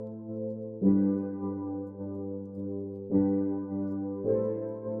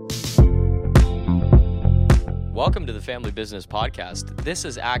Welcome to the Family Business Podcast. This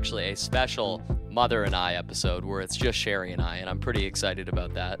is actually a special Mother and I episode where it's just Shari and I, and I'm pretty excited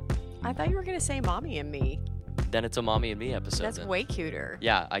about that. I thought you were going to say Mommy and Me. Then it's a Mommy and Me episode. That's then. way cuter.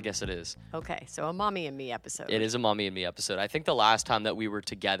 Yeah, I guess it is. Okay, so a Mommy and Me episode. It is a Mommy and Me episode. I think the last time that we were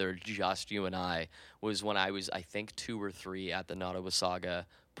together, just you and I, was when I was, 2 or 3 at the Nottawasaga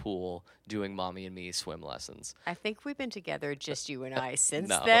pool doing Mommy and Me swim lessons. I think we've been together, just you and I, since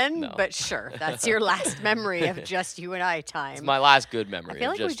No. But sure, that's your last memory of just you and I time. It's my last good memory. I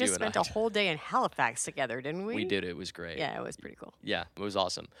feel of like we just you just and spent I. a whole day in Halifax together, didn't we? We did. It was great. Yeah, it was pretty cool. Yeah, it was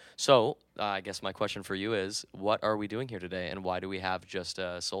awesome. So, I guess my question for you is, what are we doing here today, and why do we have just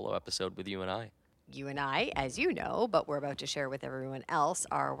a solo episode with you and I? You and I, as you know, but we're about to share with everyone else,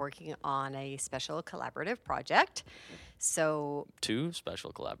 are working on a special collaborative project. So 2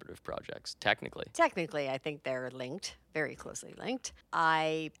 special collaborative projects, technically. technically, I think they're linked, very closely linked.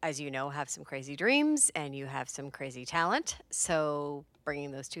 I, as you know, have some crazy dreams and you have some crazy talent. So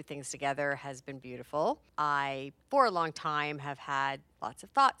bringing those 2 things together has been beautiful. I, for a long time, have had lots of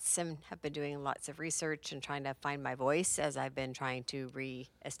thoughts and have been doing lots of research and trying to find my voice as I've been trying to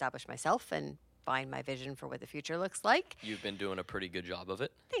re-establish myself and find my vision for what the future looks like. You've been doing a pretty good job of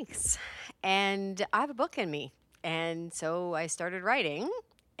it. Thanks. And I have a book in me. And so I started writing,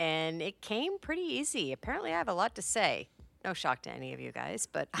 and it came pretty easy. Apparently, I have a lot to say. No shock to any of you guys,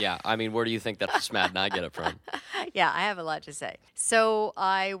 but Yeah, I mean, where do you think that Smad and I get it from? yeah, I have a lot to say. So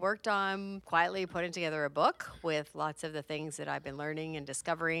I worked on quietly putting together a book with lots of the things that I've been learning and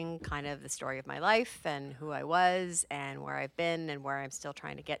discovering, kind of the story of my life and who I was and where I've been and where I'm still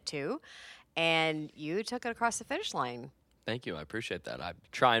trying to get to. And you took it across the finish line. Thank you. I appreciate that. I'm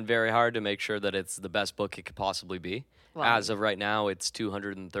trying very hard to make sure that it's the best book it could possibly be. Well, As of right now, it's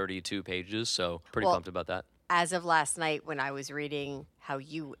 232 pages, so pretty Well, pumped about that. As of last night, when I was reading how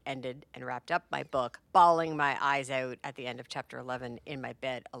you ended and wrapped up my book, bawling my eyes out at the end of chapter 11 in my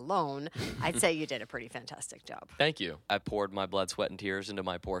bed alone, I'd say you did a pretty fantastic job. Thank you. I poured my blood, sweat, and tears into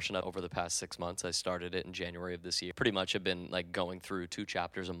my portion over the past 6 months. I started it in January of this year. Pretty much have been going through 2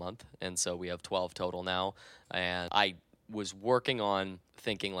 chapters a month, and so we have 12 total now. And I was working on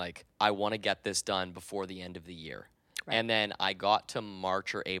thinking I want to get this done before the end of the year. Right. And then I got to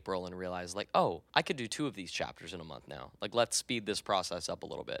March or April and realized oh, I could do 2 of these chapters in a month now. Let's speed this process up a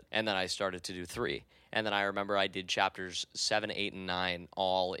little bit. And then I started to do 3. And then I remember I did chapters 7, 8, and 9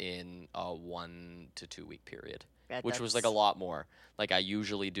 all in a 1 to 2 week period, Yeah, which was that's- a lot more. I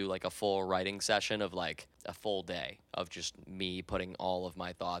usually do a full writing session of a full day of just me putting all of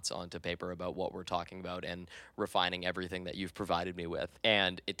my thoughts onto paper about what we're talking about and refining everything that you've provided me with.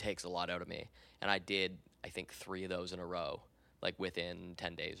 And it takes a lot out of me. And I did, I think, 3 of those in a row, within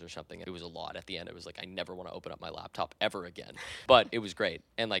 10 days or something. It was a lot. At the end, it was I never want to open up my laptop ever again. But it was great.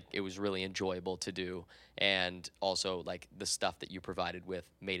 And it was really enjoyable to do. And also the stuff that you provided with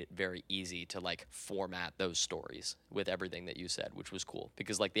made it very easy to format those stories with everything that you said, which was cool.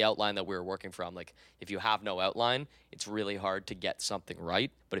 Because the outline that we were working from, if you have no outline, it's really hard to get something right.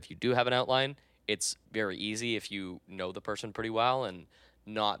 But if you do have an outline, it's very easy if you know the person pretty well. And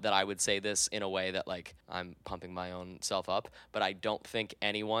not that I would say this in a way that I'm pumping my own self up, but I don't think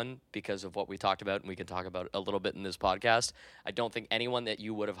anyone, because of what we talked about, and we can talk about a little bit in this podcast, I don't think anyone that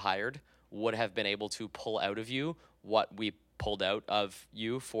you would have hired would have been able to pull out of you what we pulled out of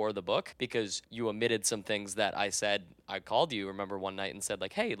you for the book, because you omitted some things that I said. I called you, remember, one night and said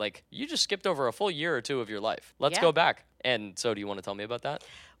hey, you just skipped over a full year or 2 of your life. Let's Yeah. go back. And so do you want to tell me about that?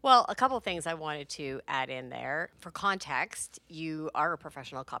 Well, a couple of things I wanted to add in there. For context, you are a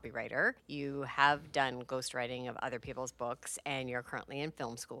professional copywriter. You have done ghostwriting of other people's books, and you're currently in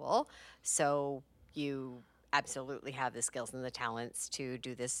film school. So you absolutely have the skills and the talents to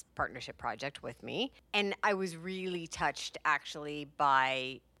do this partnership project with me. And I was really touched, actually,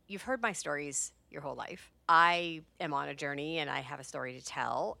 by, you've heard my stories your whole life. I am on a journey, and I have a story to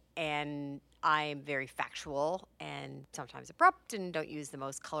tell, and I'm very factual and sometimes abrupt and don't use the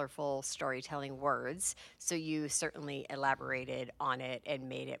most colorful storytelling words. So you certainly elaborated on it and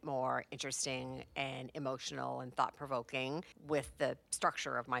made it more interesting and emotional and thought-provoking with the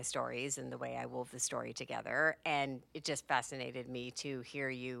structure of my stories and the way I wove the story together. And it just fascinated me to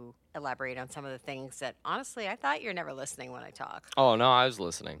hear you elaborate on some of the things that, honestly, I thought you're never listening when I talk. Oh, no, I was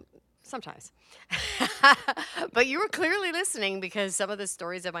listening. Sometimes. But you were clearly listening, because some of the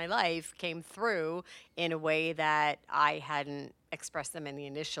stories of my life came through in a way that I hadn't expressed them in the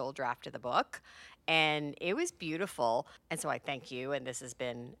initial draft of the book. And it was beautiful. And so I thank you. And this has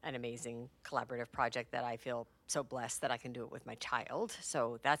been an amazing collaborative project that I feel so blessed that I can do it with my child.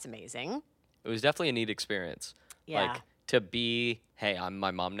 So that's amazing. It was definitely a neat experience. Yeah. to be, hey, I'm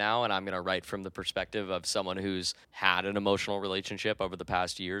my mom now, and I'm going to write from the perspective of someone who's had an emotional relationship over the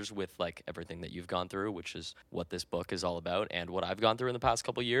past years with like everything that you've gone through, which is what this book is all about and what I've gone through in the past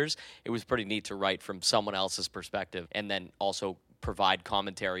couple years. It was pretty neat to write from someone else's perspective and then also provide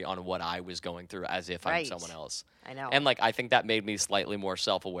commentary on what I was going through as if I'm Right. someone else. I know. And like I think that made me slightly more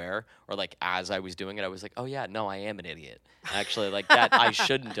self-aware, or like as I was doing it I was like, "Oh yeah, no, I am an idiot." Actually, like that I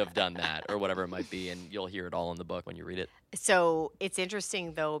shouldn't have done that or whatever it might be, and you'll hear it all in the book when you read it. So it's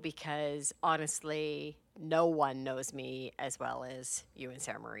interesting though, because honestly, no one knows me as well as you and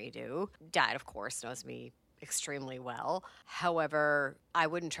Sarah Marie do. Dad, of course, knows me extremely well. However, I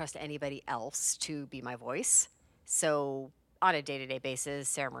wouldn't trust anybody else to be my voice. So on a day-to-day basis,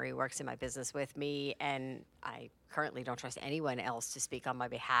 Sarah Marie works in my business with me, and I currently don't trust anyone else to speak on my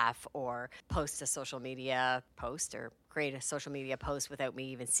behalf or post a social media post or create a social media post without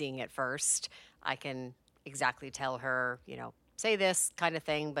me even seeing it first. I can exactly tell her, say this kind of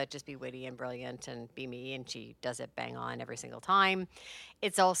thing, but just be witty and brilliant and be me. And she does it bang on every single time.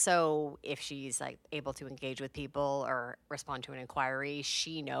 It's also, if she's like able to engage with people or respond to an inquiry,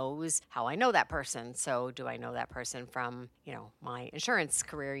 she knows how I know that person. So do I know that person from, my insurance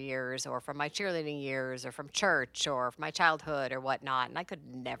career years or from my cheerleading years or from church or from my childhood or whatnot? And I could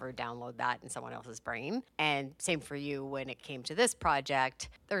never download that in someone else's brain. And same for you when it came to this project.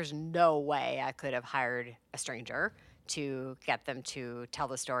 There's no way I could have hired a stranger to get them to tell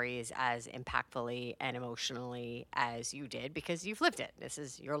the stories as impactfully and emotionally as you did, because you've lived it. This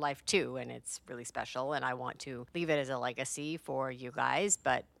is your life too, and it's really special. And I want to leave it as a legacy for you guys,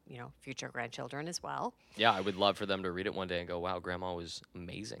 but future grandchildren as well. Yeah, I would love for them to read it one day and go, "Wow, grandma was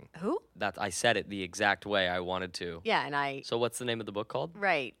amazing." Who? That I said it the exact way I wanted to. Yeah, and So what's the name of the book called?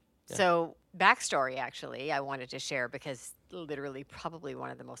 right. Yeah. So backstory, actually, I wanted to share because literally probably one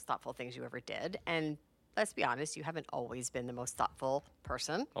of the most thoughtful things you ever did. And let's be honest, you haven't always been the most thoughtful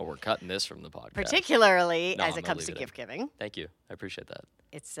person, Oh, we're cutting this from the podcast. particularly No, as I'm it gonna comes to leave it in. gift giving. Thank you. I appreciate that.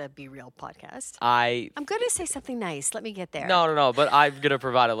 It's a Be Real podcast. I'm going to say something nice. Let me get there. No, but I'm going to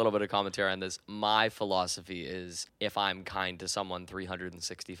provide a little bit of commentary on this. My philosophy is if I'm kind to someone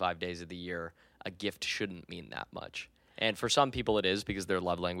 365 days of the year, a gift shouldn't mean that much. And for some people it is, because their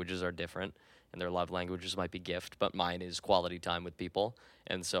love languages are different and their love languages might be gift, but mine is quality time with people.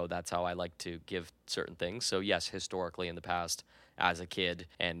 And so that's how I like to give certain things. So yes, historically in the past, as a kid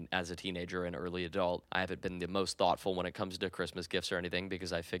and as a teenager and early adult, I haven't been the most thoughtful when it comes to Christmas gifts or anything,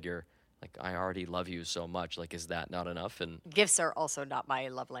 because I figure, like, I already love you so much. Like, is that not enough? And Gifts are also not my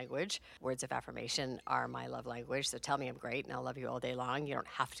love language. Words of affirmation are my love language. So tell me I'm great and I'll love you all day long. You don't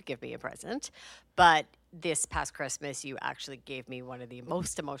have to give me a present. But this past Christmas, you actually gave me one of the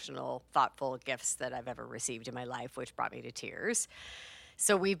most emotional, thoughtful gifts that I've ever received in my life, which brought me to tears.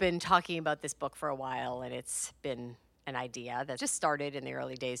 So we've been talking about this book for a while, and it's been an idea that just started in the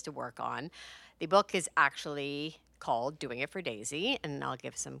early days to work on. The book is actually called Doing It for Daisy, and I'll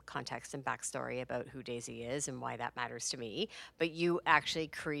give some context and backstory about who Daisy is and why that matters to me. But you actually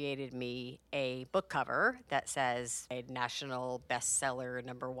created me a book cover that says a national bestseller,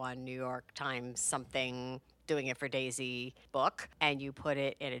 #1 New York Times something, Doing It for Daisy book, and you put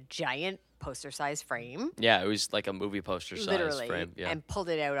it in a giant poster size frame. yeah, it was like a movie poster size Literally, frame. Yeah. and pulled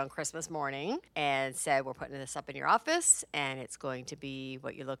it out on Christmas morning and said, we're putting this up in your office, and it's going to be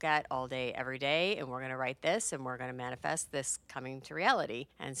what you look at all day, every day, and we're going to write this, and we're going to manifest this coming to reality.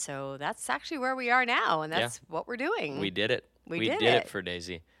 And so that's actually where we are now, and that's what we're doing. We did it. We did did it it. for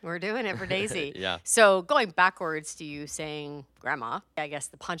Daisy. We're doing it for Daisy. Yeah. So going backwards to you saying grandma, I guess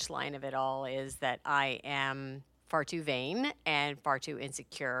the punchline of it all is that I am far too vain and far too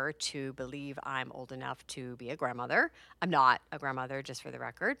insecure to believe I'm old enough to be a grandmother. I'm not a grandmother, just for the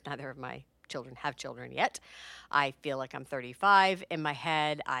record. Neither of my children have children yet. I feel like I'm 35 in my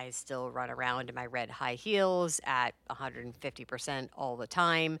head. I still run around in my red high heels at 150% all the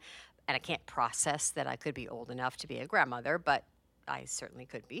time. And I can't process that I could be old enough to be a grandmother, but I certainly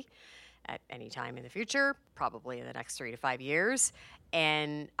could be at any time in the future, probably in the next 3 to 5 years.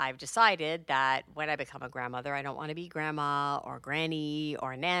 And I've decided that when I become a grandmother, I don't want to be grandma or granny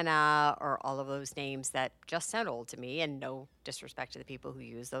or nana or all of those names that just sound old to me. And no disrespect to the people who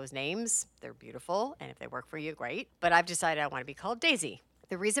use those names. They're beautiful. And if they work for you, great. But I've decided I want to be called Daisy.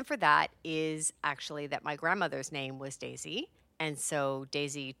 The reason for that is actually that my grandmother's name was Daisy. And so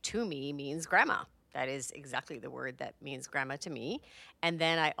Daisy to me means grandma. That is exactly the word that means grandma to me. And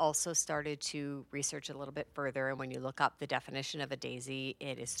then I also started to research a little bit further. And when you look up the definition of a daisy,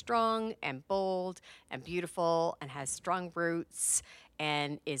 it is strong and bold and beautiful and has strong roots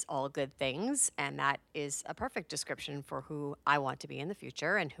and is all good things. And that is a perfect description for who I want to be in the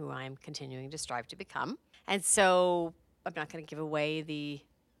future and who I'm continuing to strive to become. And so I'm not going to give away the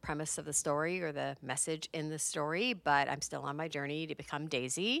premise of the story or the message in the story, but I'm still on my journey to become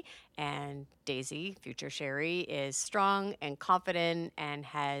Daisy. And Daisy, future Shari, is strong and confident and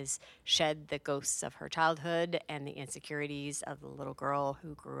has shed the ghosts of her childhood and the insecurities of the little girl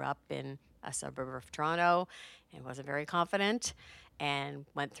who grew up in a suburb of Toronto and wasn't very confident and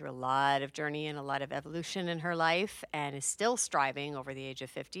went through a lot of journey and a lot of evolution in her life and is still striving over the age of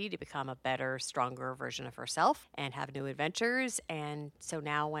 50 to become a better, stronger version of herself and have new adventures. And so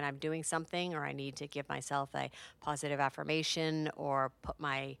now when I'm doing something or I need to give myself a positive affirmation or put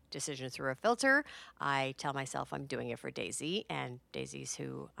my decision through a filter, I tell myself I'm doing it for Daisy, and Daisy's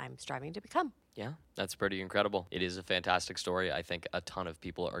who I'm striving to become. Yeah, that's pretty incredible. It is a fantastic story. I think a ton of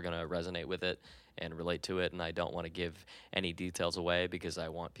people are going to resonate with it and relate to it. And I don't want to give any details away because I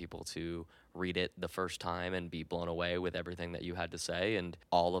want people to read it the first time and be blown away with everything that you had to say and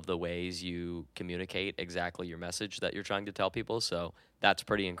all of the ways you communicate exactly your message that you're trying to tell people. So that's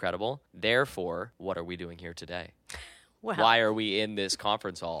pretty incredible. Therefore, what are we doing here today? Well, Why are we in this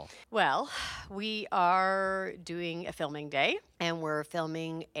conference hall? Well, we are doing a filming day and we're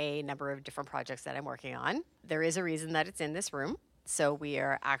filming a number of different projects that I'm working on. There is a reason that it's in this room. So we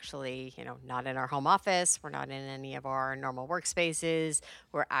are actually, not in our home office. We're not in any of our normal workspaces.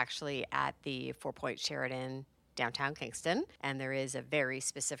 We're actually at the 4 Sheridan downtown Kingston, and there is a very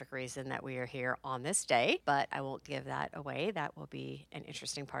specific reason that we are here on this day, but I won't give that away. That will be an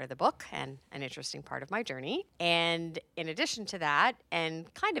interesting part of the book and an interesting part of my journey. And in addition to that,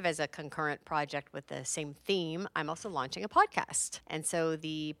 and kind of as a concurrent project with the same theme, I'm also launching a podcast. And so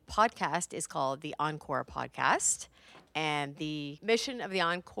the podcast is called the Encore Podcast. And the mission of the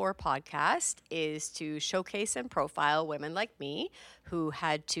Encore podcast is to showcase and profile women like me who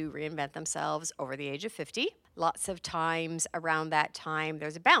had to reinvent themselves over the age of 50. Lots of times around that time,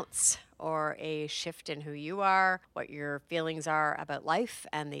 there's a bounce or a shift in who you are, what your feelings are about life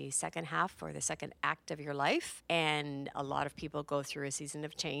and the second half or the second act of your life. And a lot of people go through a season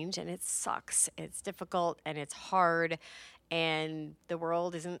of change and it sucks. It's difficult and it's hard. And the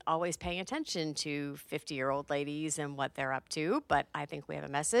world isn't always paying attention to 50-year-old ladies and what they're up to, but I think we have a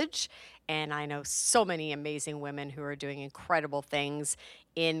message. And I know so many amazing women who are doing incredible things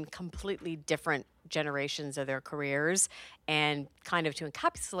in completely different generations of their careers. And kind of to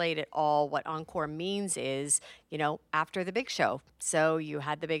encapsulate it all, what Encore means is, after the big show. So you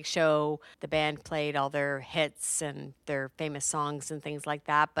had the big show, the band played all their hits and their famous songs and things like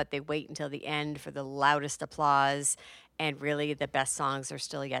that, but they wait until the end for the loudest applause. And really, the best songs are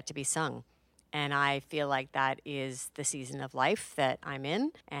still yet to be sung. And I feel like that is the season of life that I'm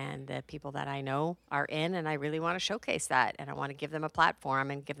in and the people that I know are in. And I really want to showcase that. And I want to give them a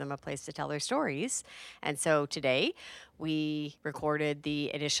platform and give them a place to tell their stories. And so today we recorded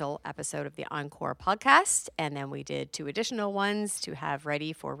the initial episode of the Encore podcast. And then we did 2 additional ones to have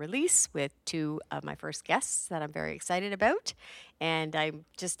ready for release with 2 of my first guests that I'm very excited about. And I'm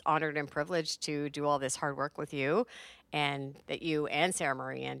just honored and privileged to do all this hard work with you, and that you and Sarah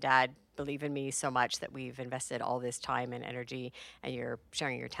Marie and Dad believe in me so much that we've invested all this time and energy, and you're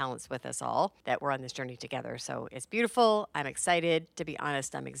sharing your talents with us all, that we're on this journey together. So it's beautiful. I'm excited. To be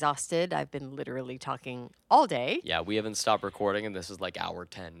honest, I'm exhausted. I've been literally talking all day. Yeah, we haven't stopped recording, and this is like hour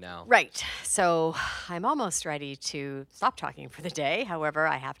 10 now. Right. So I'm almost ready to stop talking for the day. However,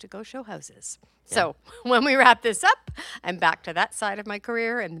 I have to go show houses. Yeah. So when we wrap this up, I'm back to that side of my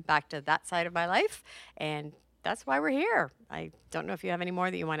career and back to that side of my life. And that's why we're here. I don't know if you have any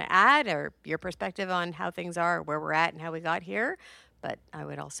more that you want to add or your perspective on how things are, where we're at and how we got here, but I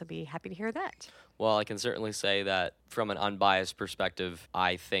would also be happy to hear that. Well, I can certainly say that from an unbiased perspective,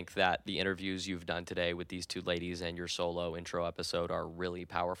 I think that the interviews you've done today with these 2 ladies and your solo intro episode are really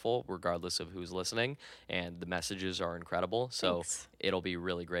powerful, regardless of who's listening, and the messages are incredible. So Thanks. It'll be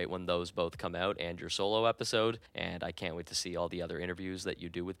really great when those both come out and your solo episode, and I can't wait to see all the other interviews that you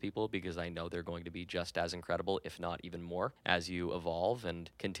do with people because I know they're going to be just as incredible, if not even more, as you evolve and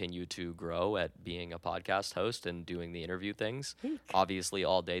continue to grow at being a podcast host and doing the interview things. Obviously,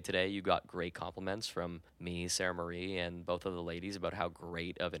 all day today, you got great compliments from me, Sarah Marie, and both of the ladies about how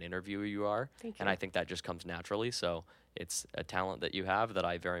great of an interviewer you are. Thank you. And I think that just comes naturally. So it's a talent that you have that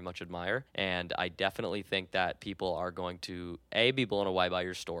I very much admire. And I definitely think that people are going to, A, be blown away by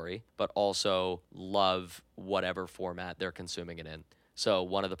your story, but also love whatever format they're consuming it in. So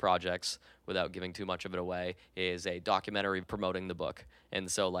one of the projects, without giving too much of it away, is a documentary promoting the book. And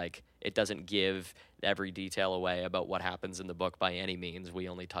so, It doesn't give every detail away about what happens in the book by any means. We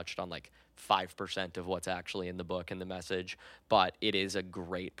only touched on like 5% of what's actually in the book and the message, but it is a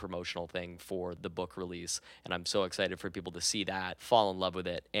great promotional thing for the book release. And I'm so excited for people to see that, fall in love with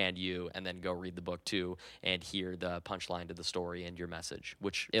it, and then go read the book too and hear the punchline to the story and your message,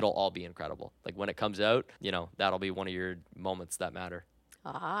 which it'll all be incredible. Like when it comes out, that'll be one of your moments that matter.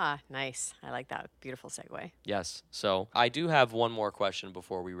 Ah, nice. I like that. Beautiful segue. Yes. So I do have one more question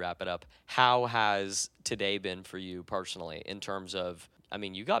before we wrap it up. How has today been for you personally in terms of,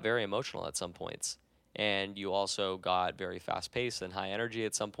 you got very emotional at some points, and you also got very fast paced and high energy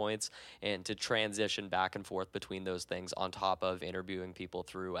at some points, and to transition back and forth between those things on top of interviewing people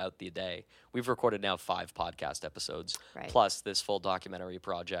throughout the day. We've recorded now 5 podcast episodes, right, plus this full documentary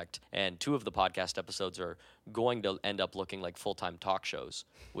project, and 2 of the podcast episodes are going to end up looking like full-time talk shows,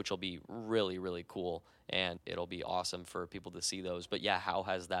 which will be really, really cool, and it'll be awesome for people to see those. But yeah, how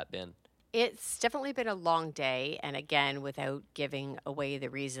has that been? It's definitely been a long day. And again, without giving away the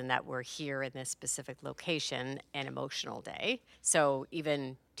reason that we're here in this specific location, an emotional day. So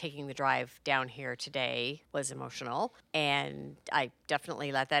even taking the drive down here today was emotional. And I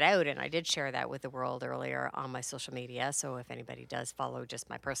definitely let that out. And I did share that with the world earlier on my social media. So if anybody does follow just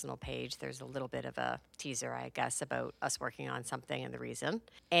my personal page, there's a little bit of a teaser, I guess, about us working on something and the reason.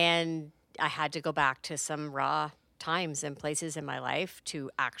 And I had to go back to some raw times and places in my life to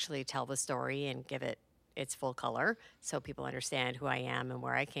actually tell the story and give it its full color so people understand who I am and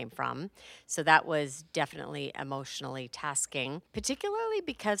where I came from. So that was definitely emotionally tasking, particularly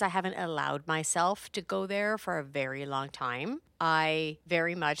because I haven't allowed myself to go there for a very long time. I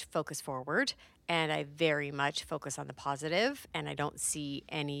very much focus forward, and I very much focus on the positive, and I don't see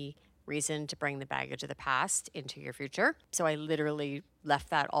any reason to bring the baggage of the past into your future. So I literally left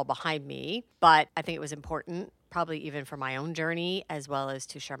that all behind me. But I think it was important, probably even for my own journey, as well as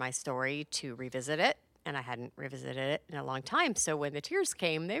to share my story, to revisit it. And I hadn't revisited it in a long time. So when the tears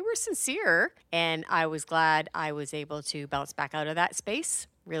came, they were sincere. And I was glad I was able to bounce back out of that space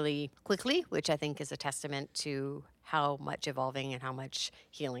really quickly, which I think is a testament to how much evolving and how much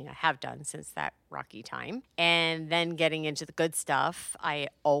healing I have done since that rocky time. And then getting into the good stuff, I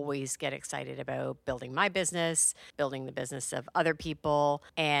always get excited about building my business, building the business of other people,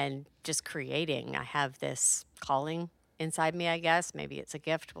 and just creating. I have this calling inside me, I guess. Maybe it's a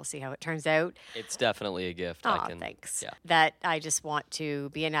gift. We'll see how it turns out. It's definitely a gift. Oh, thanks. Yeah. That I just want to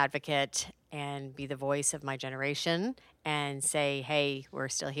be an advocate and be the voice of my generation and say, hey, we're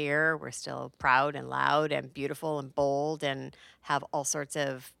still here. We're still proud and loud and beautiful and bold and have all sorts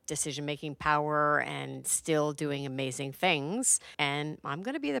of decision-making power and still doing amazing things. And I'm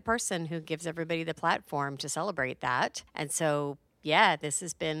going to be the person who gives everybody the platform to celebrate that. And so, yeah, this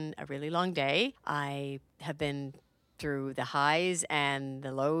has been a really long day. I have been through the highs and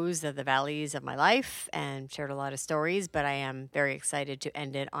the lows of the valleys of my life and shared a lot of stories, but I am very excited to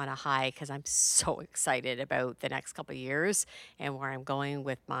end it on a high because I'm so excited about the next couple of years and where I'm going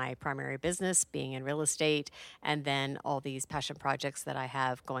with my primary business, being in real estate, and then all these passion projects that I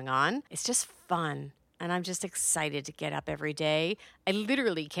have going on. It's just fun. And I'm just excited to get up every day. I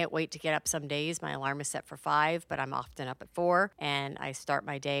literally can't wait to get up some days. My alarm is set for 5, but I'm often up at 4. And I start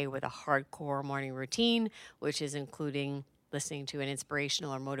my day with a hardcore morning routine, which is including listening to an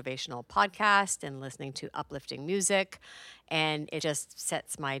inspirational or motivational podcast and listening to uplifting music. And it just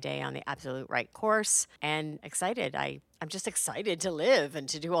sets my day on the absolute right course. And excited. I'm just excited to live and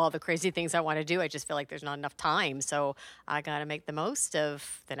to do all the crazy things I want to do. I just feel like there's not enough time. So I got to make the most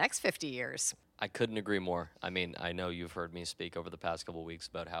of the next 50 years. I couldn't agree more. I mean, I know you've heard me speak over the past couple of weeks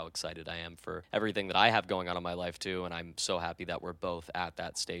about how excited I am for everything that I have going on in my life too, and I'm so happy that we're both at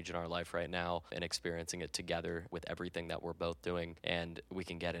that stage in our life right now and experiencing it together with everything that we're both doing. And we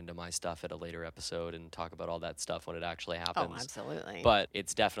can get into my stuff at a later episode and talk about all that stuff when it actually happens. Oh, absolutely. But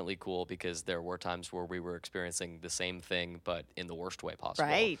it's definitely cool because there were times where we were experiencing the same thing, but in the worst way possible.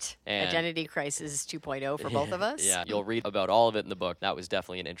 Right. And Identity crisis 2.0 for both of us. Yeah, you'll read about all of it in the book. That was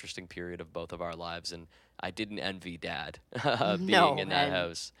definitely an interesting period of both of our lives, and I didn't envy Dad being in that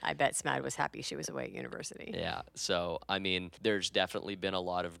house. I bet Smad was happy she was away at university. Yeah. So, I mean, there's definitely been a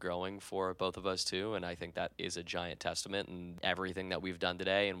lot of growing for both of us too, and I think that is a giant testament, and everything that we've done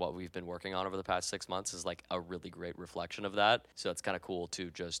today and what we've been working on over the past 6 months is like a really great reflection of that. So it's kind of cool to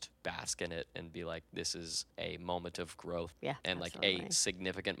just bask in it and be like, this is a moment of growth. Yeah, and absolutely. like a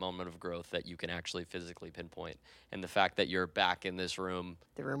significant moment of growth that you can actually physically pinpoint. And the fact that you're back in this room.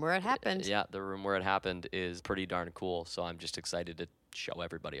 The room where it happened. Yeah, the room where it happened is pretty darn cool. So I'm just excited to show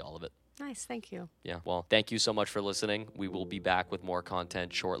everybody all of it. Nice, thank you. Yeah, well, thank you so much for listening. We will be back with more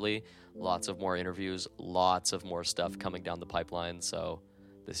content shortly. Lots of more interviews, lots of more stuff coming down the pipeline. So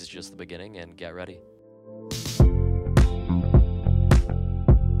This is just the beginning, and get ready.